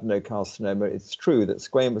squamous or adenocarcinoma, it's true that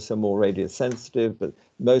squamous are more radius sensitive, but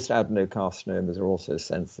most adenocarcinomas are also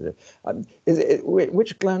sensitive.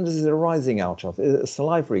 Which gland is it arising out of? Is it a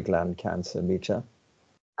salivary gland cancer, Mita?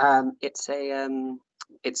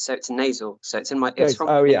 It's nasal, so it's in my. It's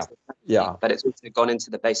from yeah, but it's also gone into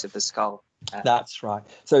the base of the skull. That's right.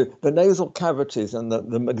 So the nasal cavities and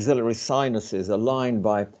the maxillary sinuses are lined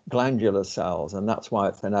by glandular cells, and that's why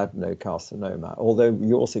it's an adenocarcinoma. Although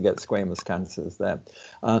you also get squamous cancers there.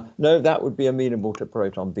 No, that would be amenable to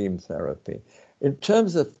proton beam therapy. In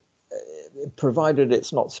terms of, provided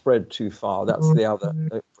it's not spread too far, that's the other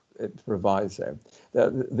proviso.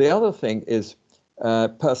 The other thing is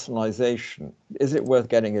personalization. Is it worth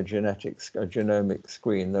getting a genomic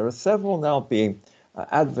screen? There are several now being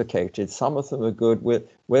advocated. Some of them are good.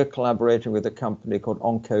 We're collaborating with a company called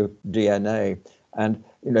OncoDNA, and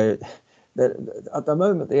at the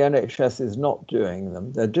moment the NHS is not doing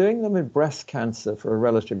them. They're doing them in breast cancer for a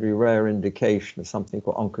relatively rare indication, something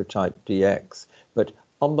called Oncotype DX. But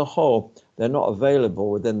on the whole, they're not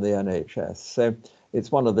available within the NHS. So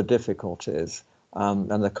it's one of the difficulties.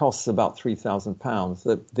 And the cost's about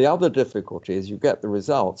 £3,000. The other difficulty is you get the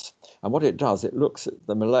results, and what it does, it looks at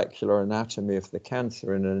the molecular anatomy of the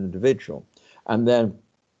cancer in an individual. And then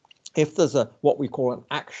if there's what we call an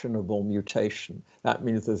actionable mutation, that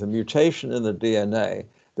means there's a mutation in the DNA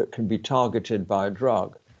that can be targeted by a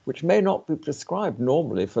drug, which may not be prescribed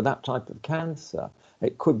normally for that type of cancer.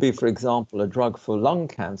 It could be, for example, a drug for lung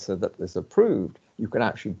cancer that is approved. You can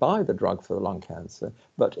actually buy the drug for the lung cancer,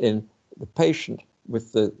 but in the patient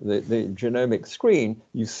with the genomic screen,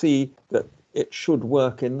 you see that it should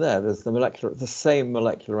work in there. There's the same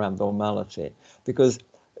molecular abnormality, because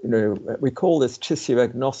we call this tissue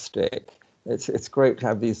agnostic. It's great to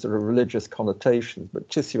have these sort of religious connotations, but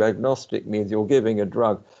tissue agnostic means you're giving a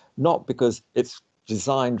drug not because it's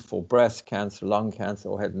designed for breast cancer, lung cancer,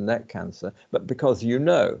 or head and neck cancer, but because you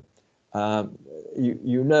know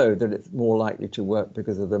that it's more likely to work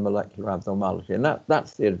because of the molecular abnormality, and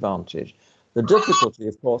that's the advantage. The difficulty,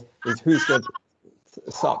 of course, is who's going to.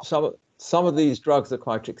 Some of these drugs are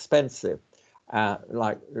quite expensive,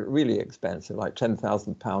 like really expensive, like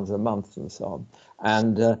 £10,000 a month and so on.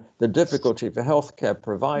 And the difficulty for healthcare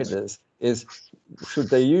providers is, should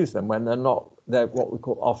they use them when they're what we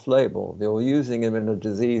call off-label? They're using them in a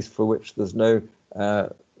disease for which there's no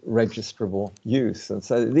registrable use. And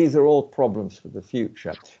so these are all problems for the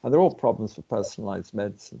future, and they're all problems for personalized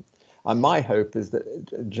medicine. And my hope is that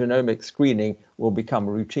genomic screening will become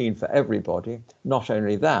routine for everybody. Not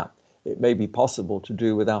only that, it may be possible to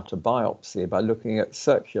do without a biopsy by looking at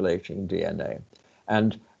circulating DNA.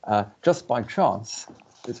 And just by chance,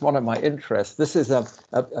 it's one of my interests. This is a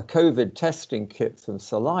COVID testing kit from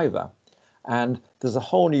saliva. And there's a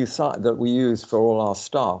whole new site that we use for all our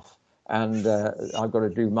staff. And I've got to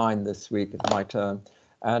do mine this week, it's my turn.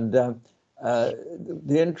 And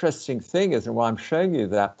the interesting thing is, and why I'm showing you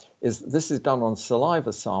that, is this is done on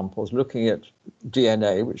saliva samples, looking at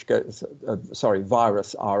DNA, which goes,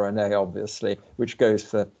 virus RNA, obviously, which goes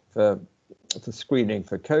for screening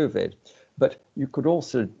for COVID. But you could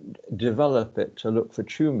also develop it to look for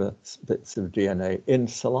tumor bits of DNA in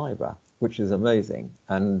saliva, which is amazing.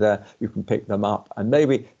 And you can pick them up. And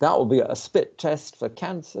maybe that will be a spit test for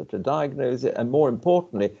cancer to diagnose it. And more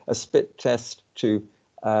importantly, a spit test to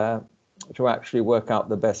actually work out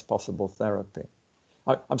the best possible therapy.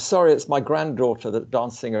 I'm sorry, it's my granddaughter that's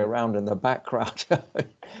dancing around in the background,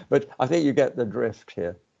 but I think you get the drift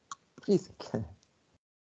here. Please.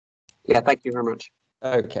 Yeah, thank you very much.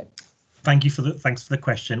 Okay. Thanks for the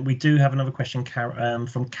question. We do have another question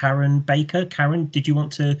from Karen Baker. Karen, did you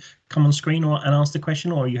want to come on screen and ask the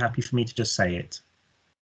question, or are you happy for me to just say it?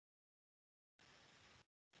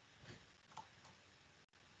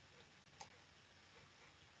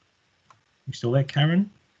 You still there, Karen?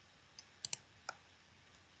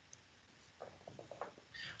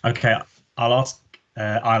 Okay, I'll ask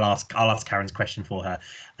Karen's question for her.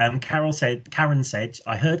 Karen said,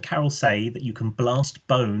 I heard Karol say that you can blast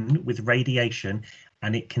bone with radiation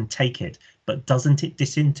and it can take it, but doesn't it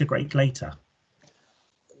disintegrate later?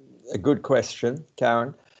 A good question,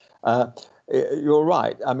 Karen. You're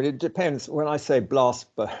right. I mean, it depends. When I say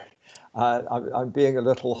blast bone, I'm being a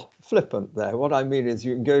little flippant there. What I mean is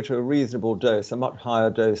you can go to a reasonable dose, a much higher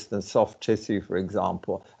dose than soft tissue, for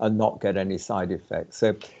example, and not get any side effects.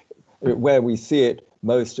 So where we see it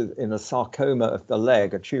most in a sarcoma of the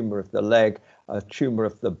leg, a tumor of the leg, a tumor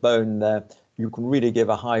of the bone there, you can really give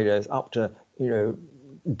a high dose up to,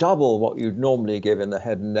 double what you'd normally give in the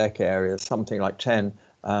head and neck area, something like 10,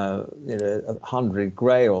 100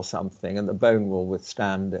 gray or something, and the bone will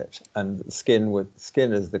withstand it. And skin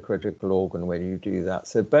is the critical organ when you do that.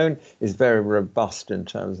 So bone is very robust in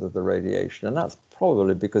terms of the radiation, and that's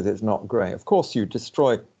probably because it's not gray. Of course, you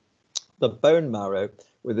destroy the bone marrow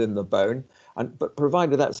within the bone, but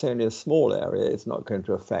provided that's only a small area, it's not going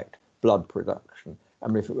to affect blood production. I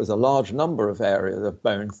mean, if it was a large number of areas of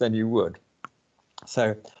bones, then you would.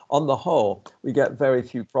 So on the whole, we get very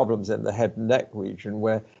few problems in the head and neck region,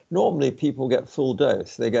 where normally people get full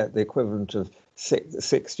dose. They get the equivalent of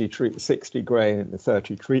 60 gray and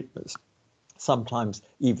 30 treatments, sometimes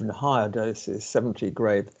even higher doses, 70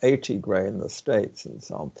 gray, 80 gray in the States and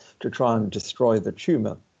so on, to try and destroy the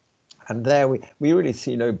tumor. And there we really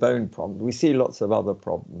see no bone problem. We see lots of other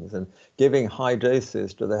problems, and giving high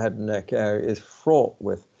doses to the head and neck area is fraught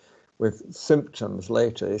with symptoms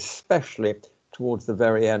later, especially towards the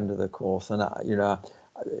very end of the course. And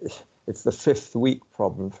it's the 5th week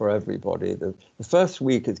problem for everybody. The first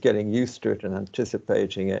week is getting used to it and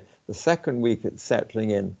anticipating it. The second week it's settling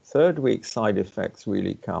in. Third week side effects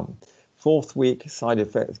really come. Fourth week side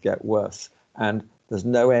effects get worse, and there's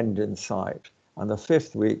no end in sight. And the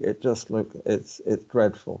 5th week, it's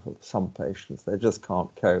dreadful for some patients. They just can't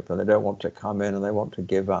cope, and they don't want to come in, and they want to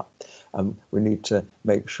give up. We need to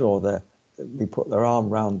make sure that we put their arm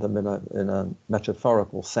around them in a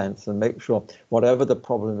metaphorical sense, and make sure whatever the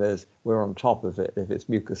problem is, we're on top of it. If it's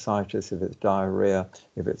mucositis, if it's diarrhea,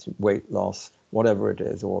 if it's weight loss, whatever it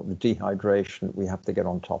is, or the dehydration, we have to get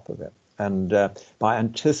on top of it. And by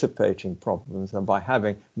anticipating problems and by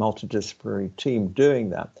having a multidisciplinary team doing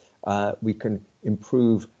that, we can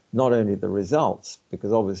improve not only the results,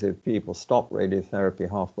 because obviously if people stop radiotherapy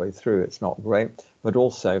halfway through, it's not great, but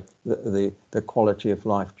also the quality of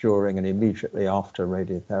life during and immediately after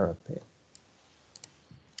radiotherapy.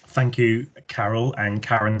 Thank you, Karol, and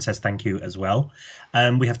Karen says thank you as well.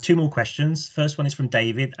 We have 2 more questions. First one is from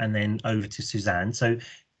David, and then over to Suzanne. So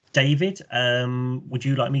David, would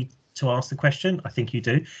you like me to ask the question? I think you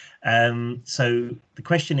do. So the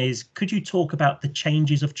question is, could you talk about the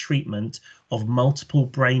changes of treatment of multiple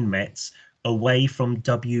brain mets away from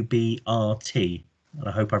WBRT? And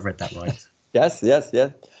I hope I've read that right. Yes.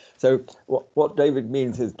 So what David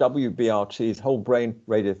means is WBRT is whole brain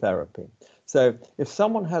radiotherapy. So if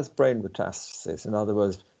someone has brain metastasis, in other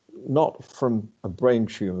words, not from a brain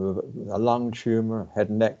tumor, but a lung tumor, head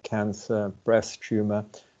and neck cancer, breast tumor,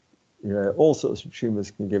 all sorts of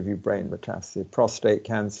tumors can give you brain metastasis, prostate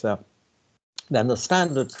cancer. Then the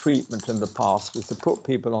standard treatment in the past was to put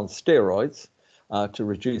people on steroids to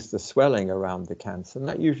reduce the swelling around the cancer. And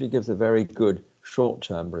that usually gives a very good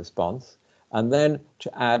short-term response. And then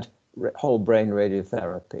to add whole brain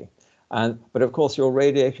radiotherapy. But of course, you're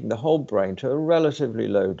radiating the whole brain to a relatively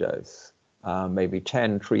low dose, maybe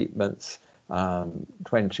 10 treatments,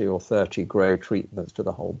 20 or 30 gray treatments to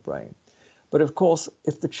the whole brain. But of course,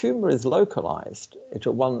 if the tumor is localized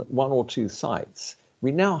into one or 2 sites,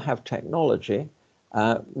 we now have technology,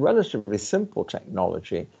 relatively simple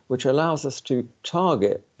technology, which allows us to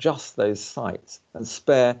target just those sites and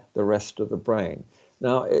spare the rest of the brain.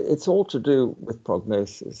 Now, it's all to do with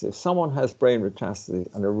prognosis. If someone has brain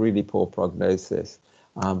metastasis and a really poor prognosis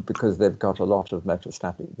because they've got a lot of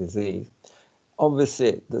metastatic disease,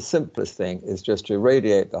 obviously the simplest thing is just to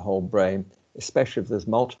irradiate the whole brain, especially if there's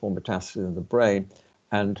multiple metastases in the brain,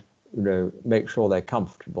 and make sure they're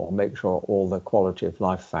comfortable, make sure all the quality of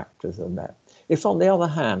life factors are met. If, on the other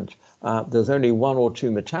hand, there's only 1 or 2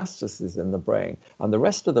 metastases in the brain and the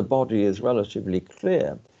rest of the body is relatively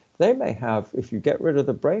clear, they may have, if you get rid of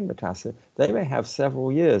the brain metastasis, they may have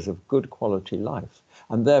several years of good quality life.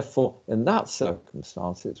 And therefore, in that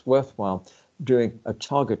circumstance, it's worthwhile doing a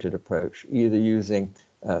targeted approach, either using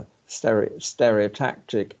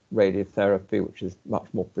stereotactic radiotherapy, which is much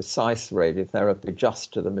more precise radiotherapy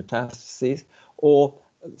just to the metastases, or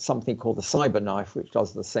something called the cyber knife, which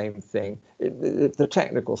does the same thing. The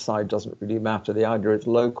technical side doesn't really matter. The idea is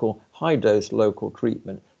local, high-dose local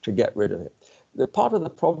treatment to get rid of it. The part of the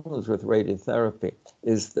problems with radiotherapy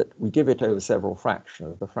is that we give it over several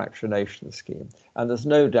fractions, the fractionation scheme. And there's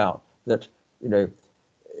no doubt that,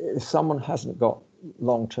 if someone hasn't got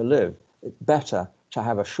long to live, it's better to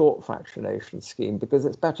have a short fractionation scheme because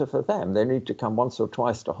it's better for them. They need to come once or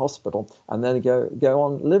twice to hospital and then go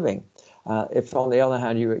on living. If, on the other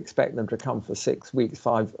hand, you expect them to come for 6 weeks,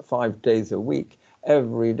 five days a week,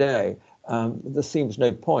 every day, there seems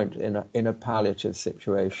no point in a palliative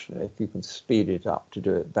situation if you can speed it up to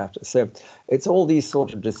do it better. So it's all these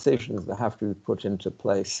sort of decisions that have to be put into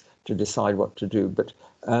place to decide what to do. But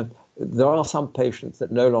there are some patients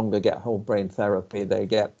that no longer get whole brain therapy. They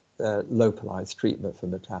get localized treatment for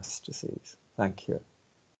metastases. Thank you.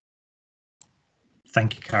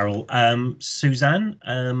 Thank you, Karol. Suzanne,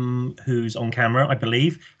 who's on camera, I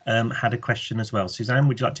believe, had a question as well. Suzanne,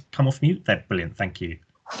 would you like to come off mute? There, brilliant. Thank you.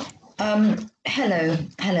 Hello,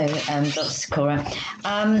 Dr. Sikora.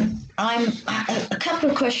 I'm a couple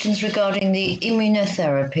of questions regarding the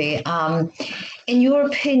immunotherapy. In your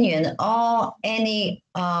opinion, are any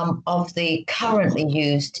of the currently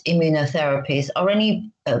used immunotherapies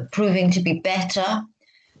proving to be better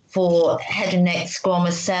for head and neck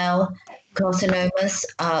squamous cell carcinomas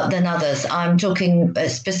than others? I'm talking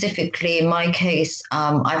specifically in my case.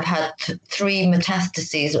 I've had 3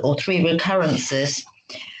 metastases or 3 recurrences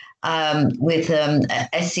with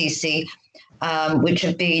SCC, which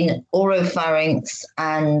have been oropharynx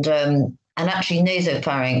and actually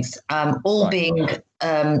nasopharynx, all being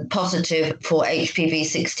positive for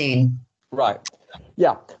HPV-16. Right.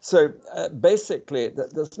 Yeah. So basically,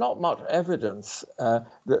 there's not much evidence that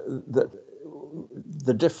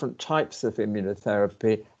the different types of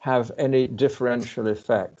immunotherapy have any differential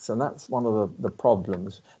effects, and that's one of the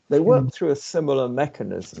problems. They work through a similar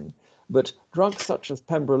mechanism, but drugs such as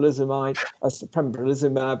pembrolizumab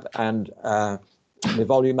and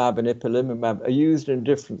nivolumab and ipilimumab are used in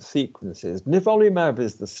different sequences. Nivolumab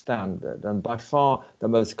is the standard and by far the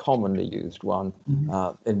most commonly used one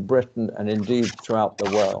in Britain and indeed throughout the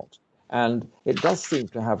world. And it does seem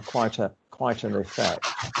to have quite an effect.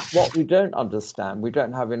 What we don't understand, we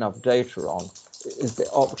don't have enough data on, is the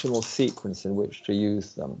optimal sequence in which to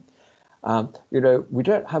use them. We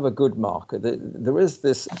don't have a good marker. There is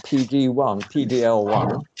this PD-L1,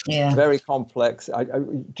 very complex.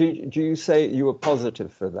 Do you say you were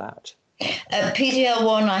positive for that?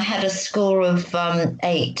 PD-L1, I had a score of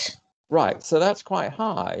 8. Right, so that's quite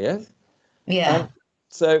high, yes? Yeah.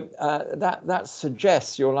 So that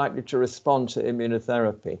suggests you're likely to respond to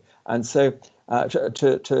immunotherapy, and so to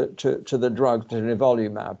the drug, to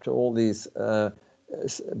nivolumab, to all these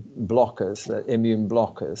blockers, immune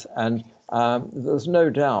blockers, and there's no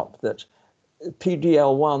doubt that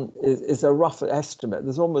PD-L1 is a rough estimate.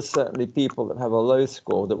 There's almost certainly people that have a low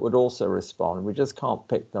score that would also respond. We just can't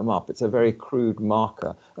pick them up. It's a very crude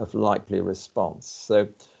marker of likely response. So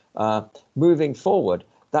moving forward,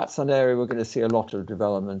 that's an area we're going to see a lot of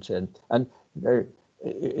development in. And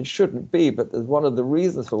it shouldn't be, but one of the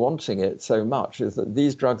reasons for wanting it so much is that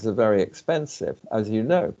these drugs are very expensive, as you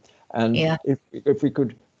know. And if we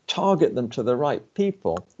could target them to the right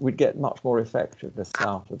people, we'd get much more effectiveness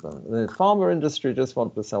out of them. The pharma industry just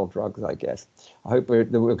want to sell drugs, I guess. I hope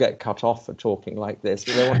we'll get cut off for talking like this,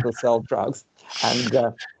 but they want to sell drugs.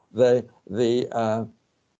 And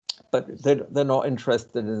but they're not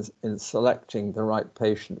interested in selecting the right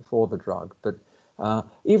patient for the drug. But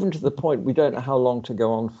even to the point we don't know how long to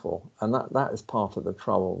go on for, and that is part of the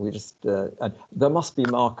trouble. We just and there must be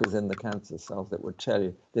markers in the cancer cells that would tell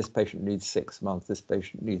you this patient needs 6 months, this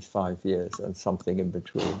patient needs 5 years, and something in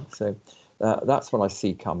between. So that's what I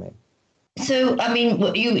see coming. So, I mean,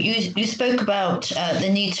 you spoke about the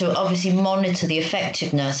need to obviously monitor the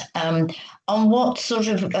effectiveness. On what sort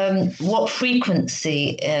of what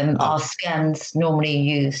frequency are scans normally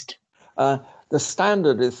used? The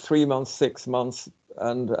standard is 3 months, 6 months,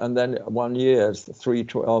 and then 1 year is 3,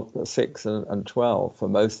 12, 6, and 12 for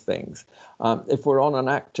most things. If we're on an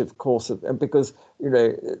active course of, because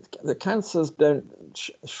the cancers don't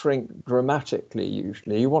shrink dramatically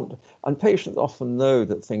usually. And patients often know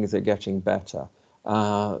that things are getting better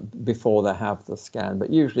before they have the scan.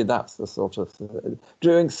 But usually that's the sort of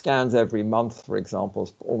doing scans every month, for example,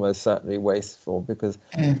 is almost certainly wasteful because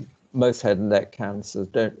most head and neck cancers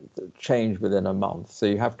don't change within a month. So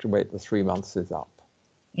you have to wait the 3 months is up.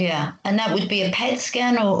 Yeah, and that would be a PET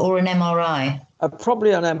scan or an MRI?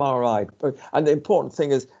 Probably an MRI. And the important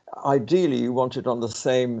thing is, ideally, you want it on the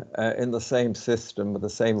same in the same system with the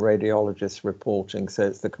same radiologist reporting. So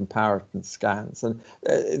it's the comparison scans. And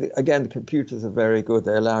again, the computers are very good.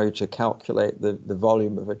 They allow you to calculate the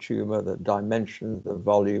volume of a tumor, the dimension, the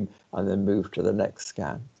volume, and then move to the next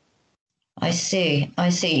scan. I see.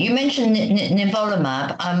 You mentioned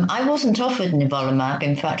nivolumab. I wasn't offered nivolumab.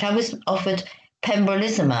 In fact, I was offered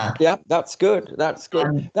pembrolizumab. Yeah, that's good. That's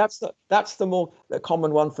good. That's the more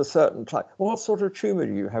common one for certain type. What sort of tumor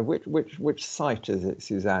do you have? Which site is it,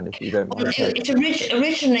 Suzanne? If you don't mind.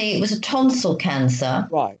 Originally, it was a tonsil cancer.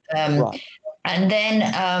 Right. Right. And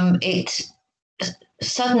then it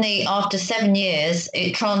suddenly, after 7 years,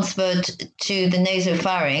 it transferred to the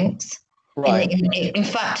nasopharynx. Right. In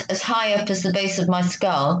fact, as high up as the base of my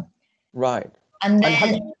skull. Right. And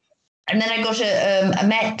then I got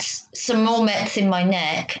some more mets in my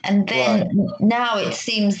neck, and then now it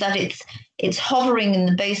seems that it's hovering in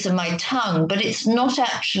the base of my tongue, but it's not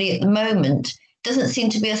actually at the moment. It doesn't seem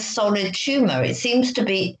to be a solid tumor. It seems to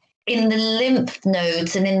be in the lymph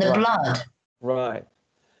nodes and in the blood. Right.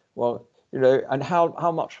 Well, and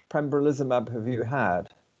how much pembrolizumab have you had?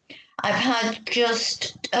 I've had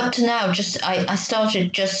just up to now. I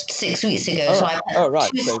started just 6 weeks ago, so I've had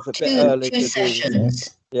so it's a bit early two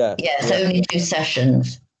sessions. Yes, only 2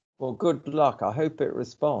 sessions. Well, good luck. I hope it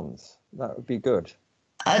responds. That would be good.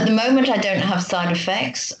 At the moment, I don't have side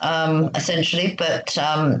effects, essentially, but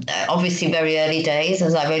obviously very early days,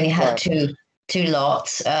 as I've only had two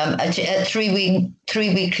lots at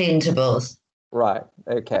 3-weekly intervals. Right.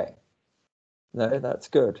 Okay. No, that's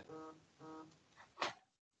good.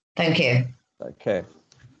 Thank you. Okay.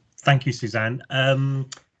 Thank you, Suzanne.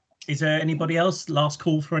 Is there anybody else? Last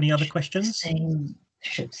call for any other questions? Same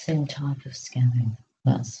type of scanning.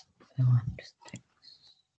 That's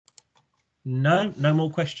no more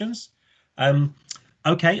questions.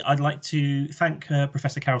 Okay, I'd like to thank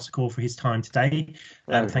Professor Karol Sikora for his time today.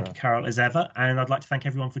 Thank you, Karol, as ever, and I'd like to thank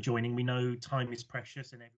everyone for joining. We know time is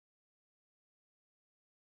precious and